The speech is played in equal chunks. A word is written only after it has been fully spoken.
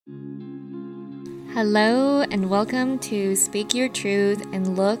Hello and welcome to Speak Your Truth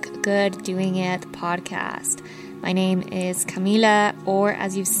and Look Good Doing It podcast. My name is Camila, or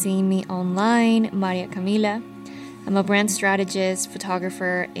as you've seen me online, Maria Camila. I'm a brand strategist,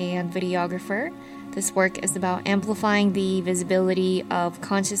 photographer, and videographer. This work is about amplifying the visibility of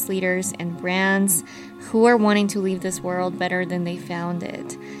conscious leaders and brands who are wanting to leave this world better than they found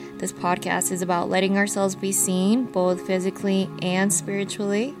it. This podcast is about letting ourselves be seen, both physically and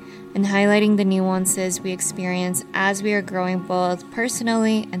spiritually, and highlighting the nuances we experience as we are growing both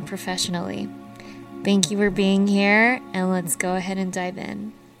personally and professionally. Thank you for being here, and let's go ahead and dive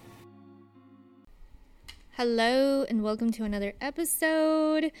in. Hello, and welcome to another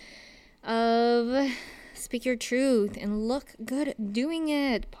episode of Speak Your Truth and Look Good Doing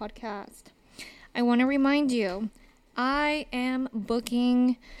It podcast. I want to remind you, I am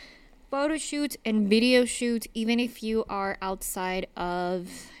booking photo shoots and video shoots even if you are outside of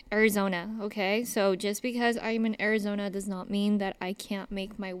Arizona, okay? So just because I'm in Arizona does not mean that I can't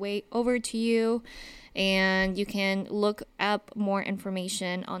make my way over to you, and you can look up more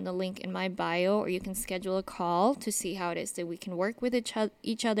information on the link in my bio, or you can schedule a call to see how it is that we can work with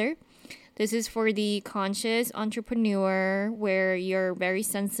each other. This is for the conscious entrepreneur where you're very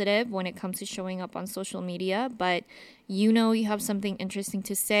sensitive when it comes to showing up on social media, but you know you have something interesting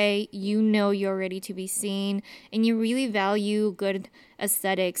to say, you know you're ready to be seen, and you really value good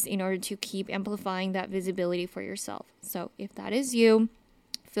aesthetics in order to keep amplifying that visibility for yourself. So if that is you,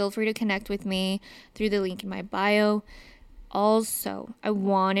 feel free to connect with me through the link in my bio. Also, I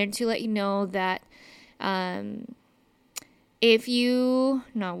wanted to let you know that if you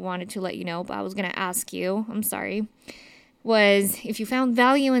found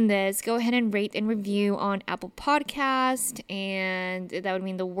value in this, go ahead and rate and review on Apple Podcast, and that would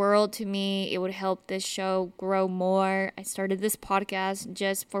mean the world to me. It would help this show grow more. I started this podcast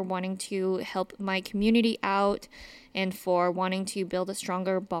just for wanting to help my community out and for wanting to build a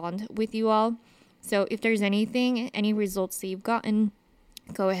stronger bond with you all. So if there's any results that you've gotten,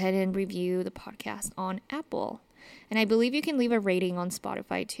 go ahead and review the podcast on Apple. And I believe you can leave a rating on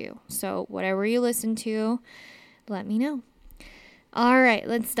Spotify too. So whatever you listen to, let me know. All right,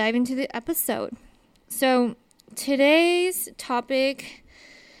 let's dive into the episode. So today's topic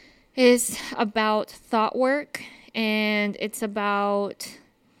is about thought work, and it's about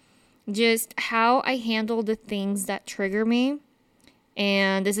just how I handle the things that trigger me.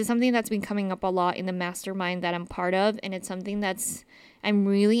 And this is something that's been coming up a lot in the mastermind that I'm part of, and it's something I'm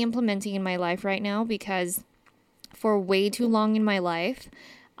really implementing in my life right now, because for way too long in my life,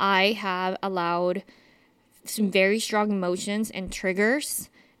 I have allowed some very strong emotions and triggers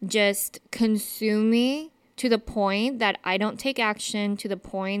just consume me to the point that I don't take action, to the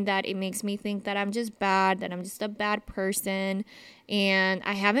point that it makes me think that I'm just bad, that I'm just a bad person. And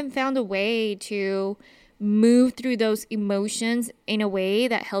I haven't found a way to move through those emotions in a way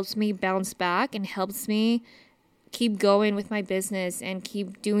that helps me bounce back and helps me keep going with my business and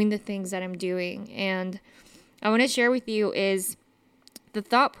keep doing the things that I'm doing. And I want to share with you is the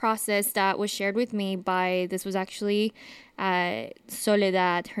thought process that was shared with me this was actually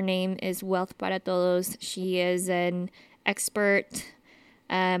Soledad. Her name is Wealth para Todos. She is an expert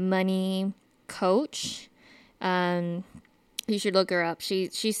money coach. You should look her up.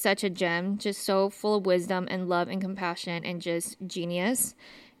 She's such a gem, just so full of wisdom and love and compassion and just genius.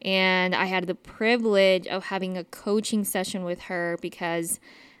 And I had the privilege of having a coaching session with her because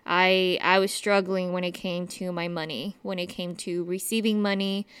I was struggling when it came to my money, when it came to receiving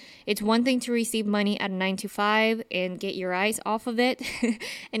money. It's one thing to receive money at 9 to 5 and get your eyes off of it.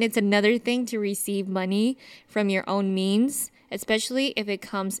 And it's another thing to receive money from your own means, especially if it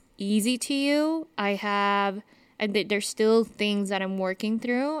comes easy to you. There's still things that I'm working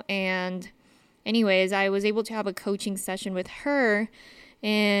through. And anyways, I was able to have a coaching session with her,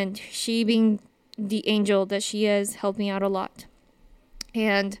 and she, being the angel that she is, helped me out a lot.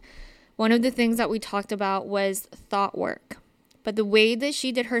 And one of the things that we talked about was thought work. But the way that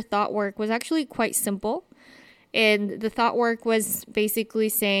she did her thought work was actually quite simple. And the thought work was basically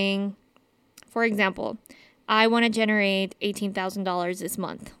saying, for example, I want to generate $18,000 this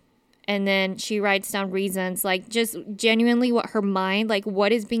month. And then she writes down reasons, like just genuinely what her mind, like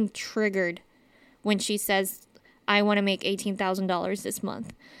what is being triggered when she says, I want to make $18,000 this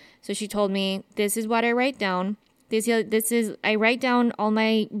month. So she told me, this is what I write down. I write down all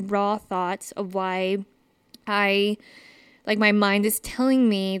my raw thoughts of why my mind is telling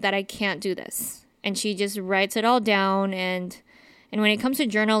me that I can't do this. And she just writes it all down. And when it comes to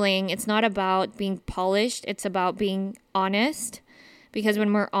journaling, it's not about being polished. It's about being honest. Because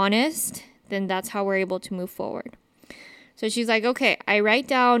when we're honest, then that's how we're able to move forward. So she's like, okay, I write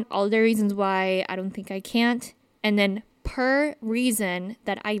down all the reasons why I don't think I can't. And then per reason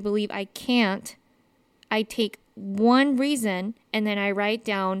that I believe I can't, I take one reason and then I write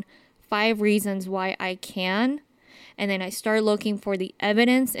down 5 reasons why I can. And then I start looking for the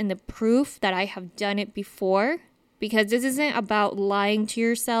evidence and the proof that I have done it before. Because this isn't about lying to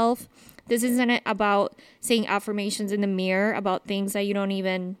yourself. This isn't about saying affirmations in the mirror about things that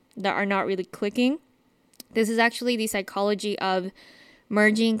that are not really clicking. This is actually the psychology of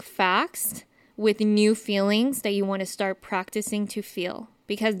merging facts with new feelings that you want to start practicing to feel.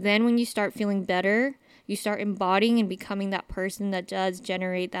 Because then when you start feeling better, you start embodying and becoming that person that does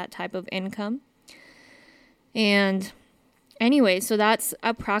generate that type of income. And anyway, so that's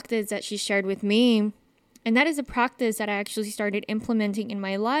a practice that she shared with me. And that is a practice that I actually started implementing in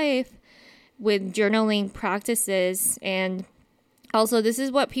my life with journaling practices. And also, this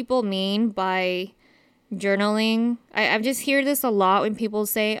is what people mean by journaling. I just hear this a lot when people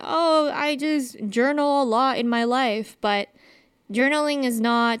say, oh, I just journal a lot in my life. But journaling is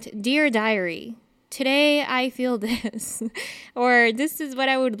not, dear diary, today I feel this. Or this is what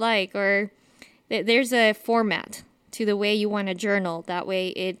I would like. Or there's a format to the way you want to journal. That way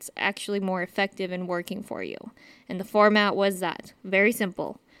it's actually more effective in working for you. And the format was that. Very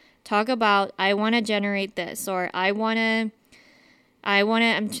simple. Talk about, I want to generate this. Or I'm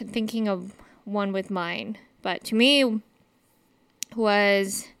thinking of one with mine, but to me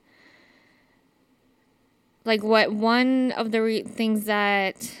was like what one of the things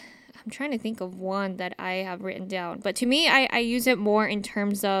that I'm trying to think of one that I have written down, but to me I use it more in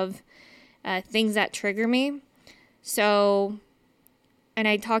terms of things that trigger me. So, and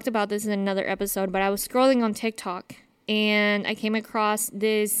I talked about this in another episode, but I was scrolling on TikTok and I came across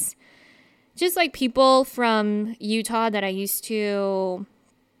this, just like people from Utah that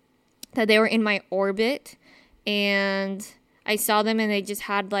they were in my orbit, and I saw them and they just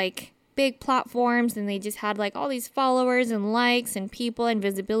had like big platforms and they just had like all these followers and likes and people and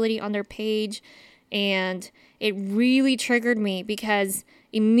visibility on their page. And it really triggered me because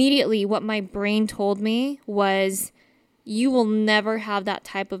immediately what my brain told me was, you will never have that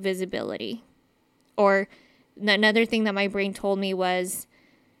type of visibility. Or another thing that my brain told me was,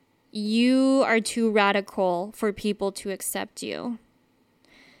 you are too radical for people to accept you.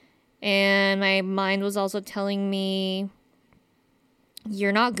 And my mind was also telling me,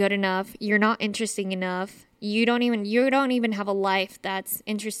 you're not good enough. You're not interesting enough. You don't even have a life that's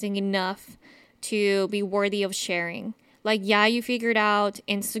interesting enough to be worthy of sharing. Like, yeah, you figured out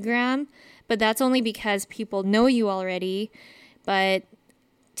Instagram, but that's only because people know you already. But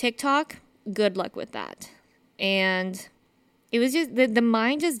TikTok, good luck with that. And it was just, the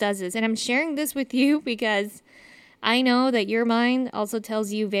mind just does this. And I'm sharing this with you because I know that your mind also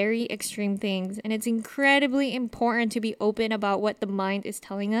tells you very extreme things, and it's incredibly important to be open about what the mind is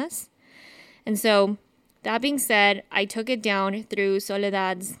telling us. And so, that being said, I took it down through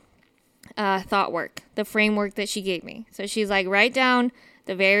Soledad's thought work, the framework that she gave me. So she's like, write down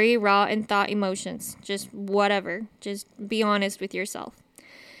the very raw and thought emotions, just whatever, just be honest with yourself.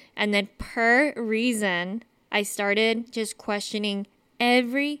 And then per reason, I started just questioning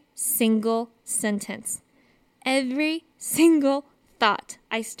every single sentence. Every single thought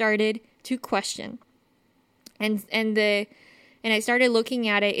I started to question. And I started looking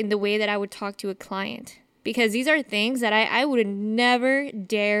at it in the way that I would talk to a client. Because these are things that I would never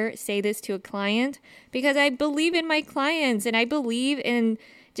dare say this to a client, because I believe in my clients and I believe in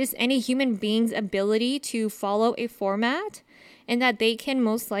just any human being's ability to follow a format, and that they can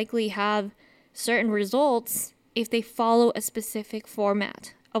most likely have certain results if they follow a specific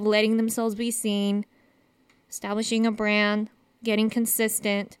format of letting themselves be seen, establishing a brand, getting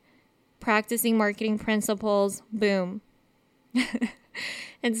consistent, practicing marketing principles, boom.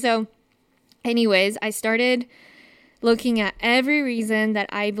 And so, anyways, I started looking at every reason that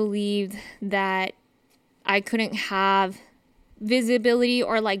I believed that I couldn't have visibility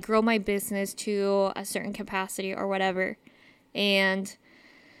or like grow my business to a certain capacity or whatever. And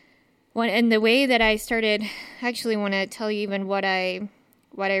the way that I started, I actually want to tell you even what I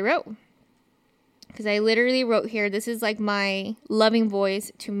wrote. Because I literally wrote here, this is like my loving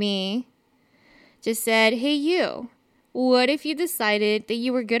voice to me, just said, hey you, what if you decided that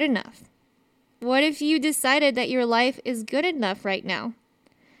you were good enough? What if you decided that your life is good enough right now?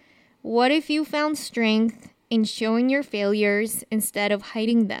 What if you found strength in showing your failures instead of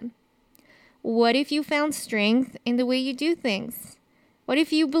hiding them? What if you found strength in the way you do things? What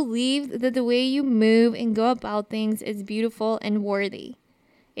if you believed that the way you move and go about things is beautiful and worthy?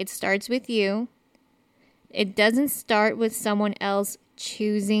 It starts with you. It doesn't start with someone else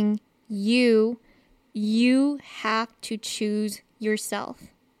choosing you You have to choose yourself.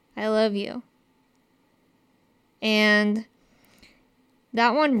 I love you. And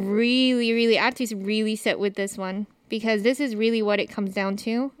that one really, I have to really sit with this one, because this is really what it comes down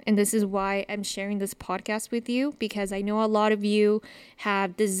to. And this is why I'm sharing this podcast with you, because I know a lot of you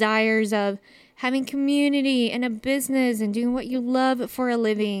have desires of having community and a business and doing what you love for a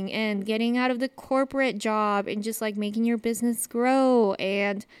living and getting out of the corporate job and just like making your business grow.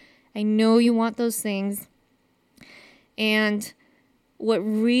 And I know you want those things. And what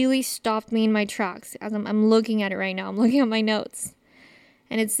really stopped me in my tracks, as I'm looking at it right now, I'm looking at my notes,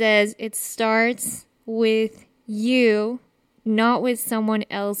 and it says it starts with you, not with someone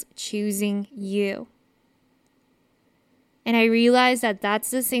else choosing you. And I realized that that's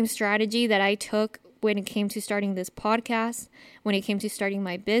the same strategy that I took when it came to starting this podcast, when it came to starting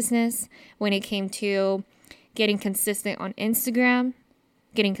my business, when it came to getting consistent on Instagram,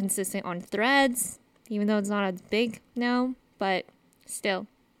 getting consistent on Threads, even though it's not as big now, but still.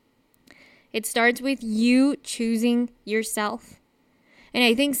 It starts with you choosing yourself. And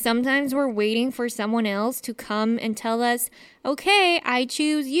I think sometimes we're waiting for someone else to come and tell us, okay, I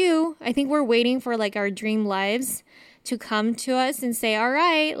choose you. I think we're waiting for like our dream lives to come to us and say, all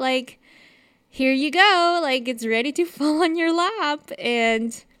right, like, here you go. Like, it's ready to fall on your lap.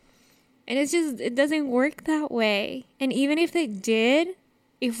 And it's just, it doesn't work that way. And even if it did,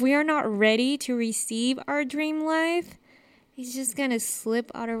 if we are not ready to receive our dream life, it's just going to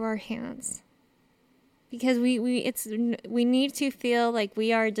slip out of our hands. Because we need to feel like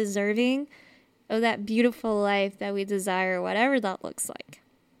we are deserving of that beautiful life that we desire, whatever that looks like.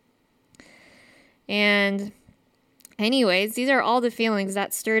 And anyways, these are all the feelings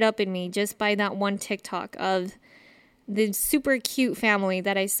that stirred up in me just by that one TikTok of the super cute family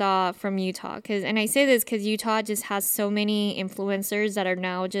that I saw from Utah. And I say this because Utah just has so many influencers that are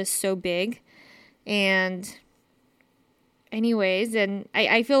now just so big. And anyways, and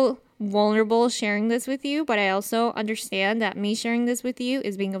I feel vulnerable sharing this with you, but I also understand that me sharing this with you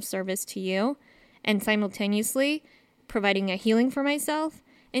is being of service to you, and simultaneously providing a healing for myself,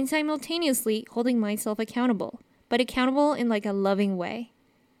 and simultaneously holding myself accountable, but accountable in like a loving way.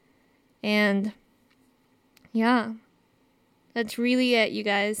 And yeah, that's really it, you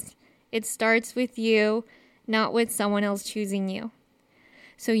guys. It starts with you, not with someone else choosing you.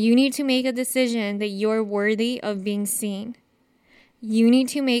 So you need to make a decision that you're worthy of being seen. You need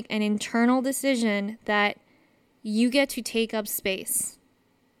to make an internal decision that you get to take up space,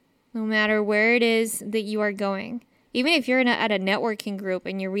 no matter where it is that you are going. Even if you're at a networking group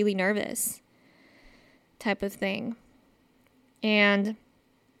and you're really nervous, type of thing. And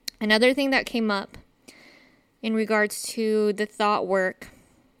another thing that came up in regards to the thought work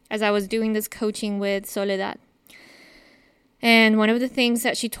as I was doing this coaching with Soledad. And one of the things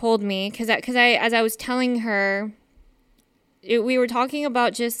that she told me, because as I was telling her, we were talking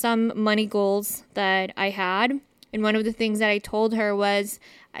about just some money goals that I had. And one of the things that I told her was,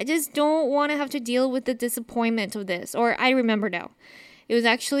 I just don't want to have to deal with the disappointment of this. Or I remember now. It was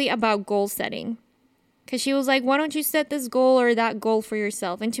actually about goal setting. Because she was like, why don't you set this goal or that goal for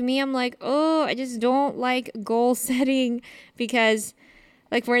yourself? And to me, I'm like, oh, I just don't like goal setting. Because,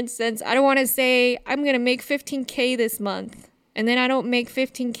 like, for instance, I don't want to say, I'm going to make 15K this month. And then I don't make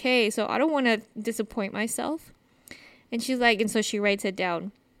 15K. So I don't want to disappoint myself. And she's like, and so she writes it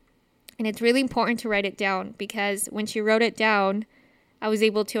down. And it's really important to write it down, because when she wrote it down, I was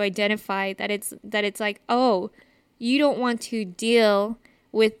able to identify that it's like, oh, you don't want to deal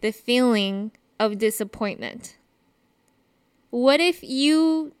with the feeling of disappointment. What if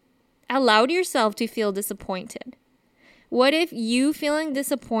you allowed yourself to feel disappointed? What if you feeling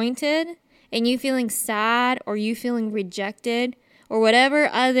disappointed and you feeling sad, or you feeling rejected, or whatever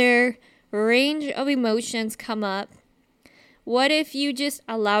other range of emotions come up? What if you just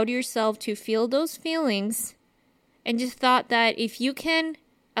allowed yourself to feel those feelings and just thought that if you can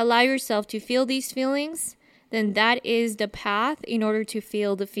allow yourself to feel these feelings, then that is the path in order to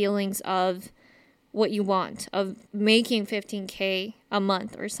feel the feelings of what you want, of making 15K a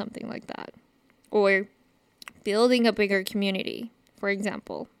month or something like that, or building a bigger community, for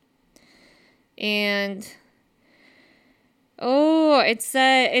example. And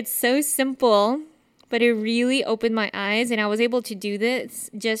it's so simple, but it really opened my eyes, and I was able to do this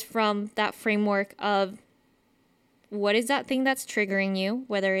just from that framework of what is that thing that's triggering you,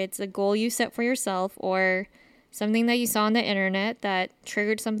 whether it's a goal you set for yourself or something that you saw on the internet that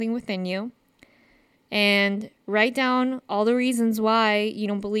triggered something within you. And write down all the reasons why you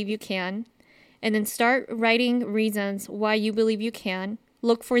don't believe you can, and then start writing reasons why you believe you can.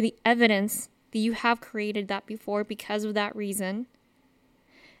 Look for the evidence that you have created that before because of that reason.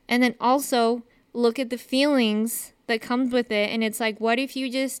 And then also look at the feelings that comes with it. And it's like, what if you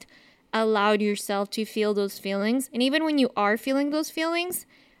just allowed yourself to feel those feelings? And even when you are feeling those feelings,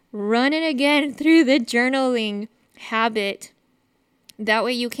 run it again through the journaling habit. That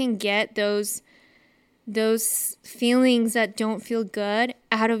way you can get those feelings that don't feel good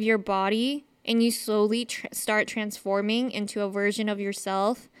out of your body, and you slowly start transforming into a version of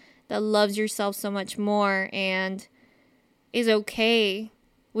yourself that loves yourself so much more and is okay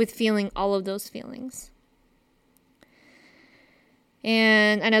with feeling all of those feelings.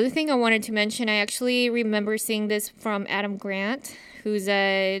 And another thing I wanted to mention, I actually remember seeing this from Adam Grant, who's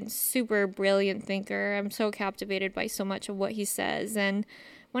a super brilliant thinker. I'm so captivated by so much of what he says. And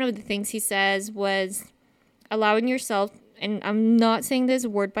one of the things he says was allowing yourself, and I'm not saying this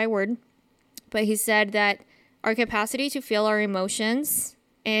word by word, but he said that our capacity to feel our emotions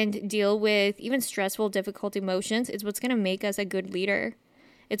and deal with even stressful, difficult emotions is what's going to make us a good leader.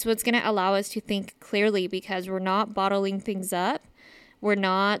 It's what's going to allow us to think clearly, because we're not bottling things up. We're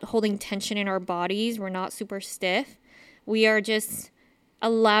not holding tension in our bodies. We're not super stiff. We are just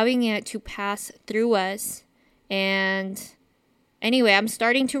allowing it to pass through us. And anyway, I'm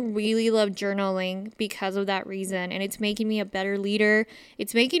starting to really love journaling because of that reason. And it's making me a better leader.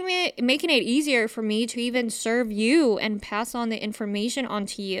 It's making it easier for me to even serve you and pass on the information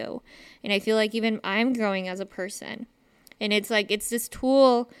onto you. And I feel like even I'm growing as a person. And it's like, it's this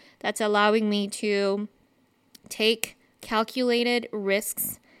tool that's allowing me to take calculated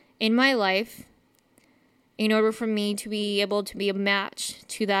risks in my life in order for me to be able to be a match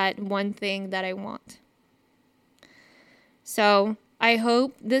to that one thing that I want. So I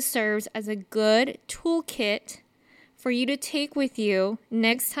hope this serves as a good toolkit for you to take with you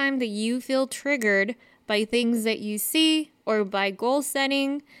next time that you feel triggered by things that you see, or by goal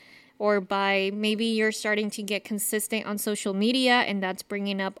setting, or by maybe you're starting to get consistent on social media and that's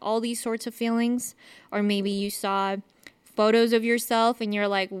bringing up all these sorts of feelings. Or maybe you saw photos of yourself and you're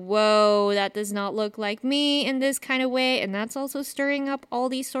like, whoa, that does not look like me in this kind of way. And that's also stirring up all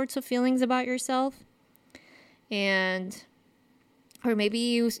these sorts of feelings about yourself. Or maybe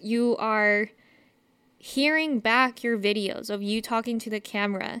you are hearing back your videos of you talking to the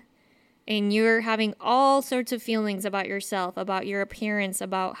camera, and you're having all sorts of feelings about yourself, about your appearance,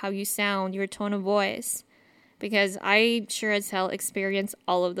 about how you sound, your tone of voice. Because I sure as hell experience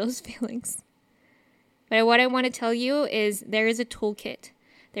all of those feelings. But what I want to tell you is there is a toolkit.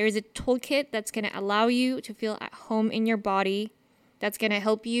 There is a toolkit that's going to allow you to feel at home in your body. That's going to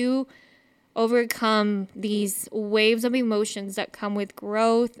help you overcome these waves of emotions that come with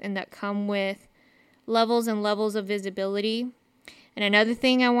growth and that come with levels and levels of visibility. And another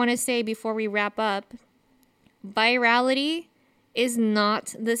thing I want to say before we wrap up, virality is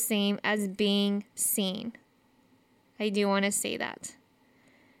not the same as being seen. I do want to say that.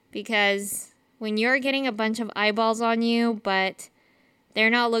 Because when you're getting a bunch of eyeballs on you, but they're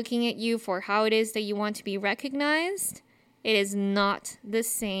not looking at you for how it is that you want to be recognized, it is not the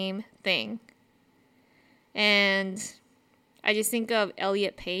same thing. And I just think of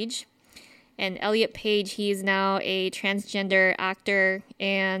Elliot Page. And Elliot Page, he's now a transgender actor,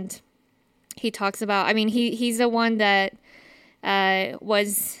 and he talks about, he's the one that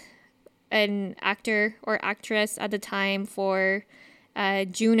was an actor or actress at the time for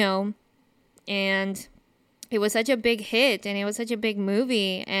Juno, and it was such a big hit, and it was such a big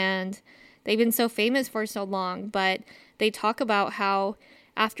movie, and they've been so famous for so long. But they talk about how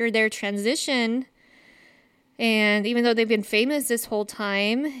after their transition, and even though they've been famous this whole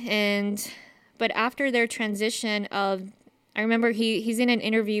time, but after their transition I remember he's in an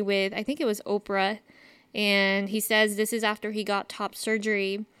interview with, I think it was Oprah, and he says this is after he got top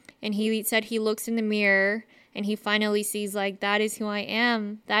surgery, and he said he looks in the mirror and he finally sees, like, that is who I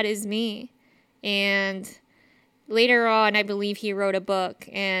am, that is me. And later on, I believe he wrote a book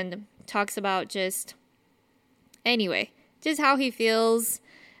and talks about just how he feels,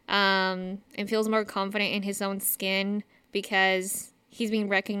 and feels more confident in his own skin because he's being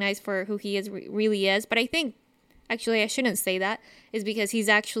recognized for who he really is. But I think, actually, I shouldn't say that, is because he's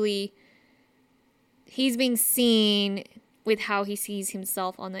being seen with how he sees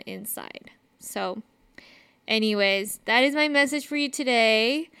himself on the inside. So, anyways, that is my message for you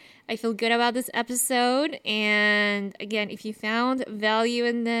today. I feel good about this episode. And again, if you found value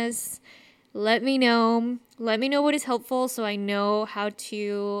in this, let me know. Let me know what is helpful so I know how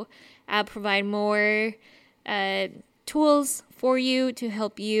to provide more tools for you to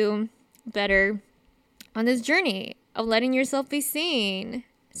help you better on this journey of letting yourself be seen.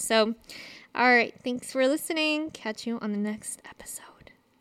 So, all right, thanks for listening. Catch you on the next episode.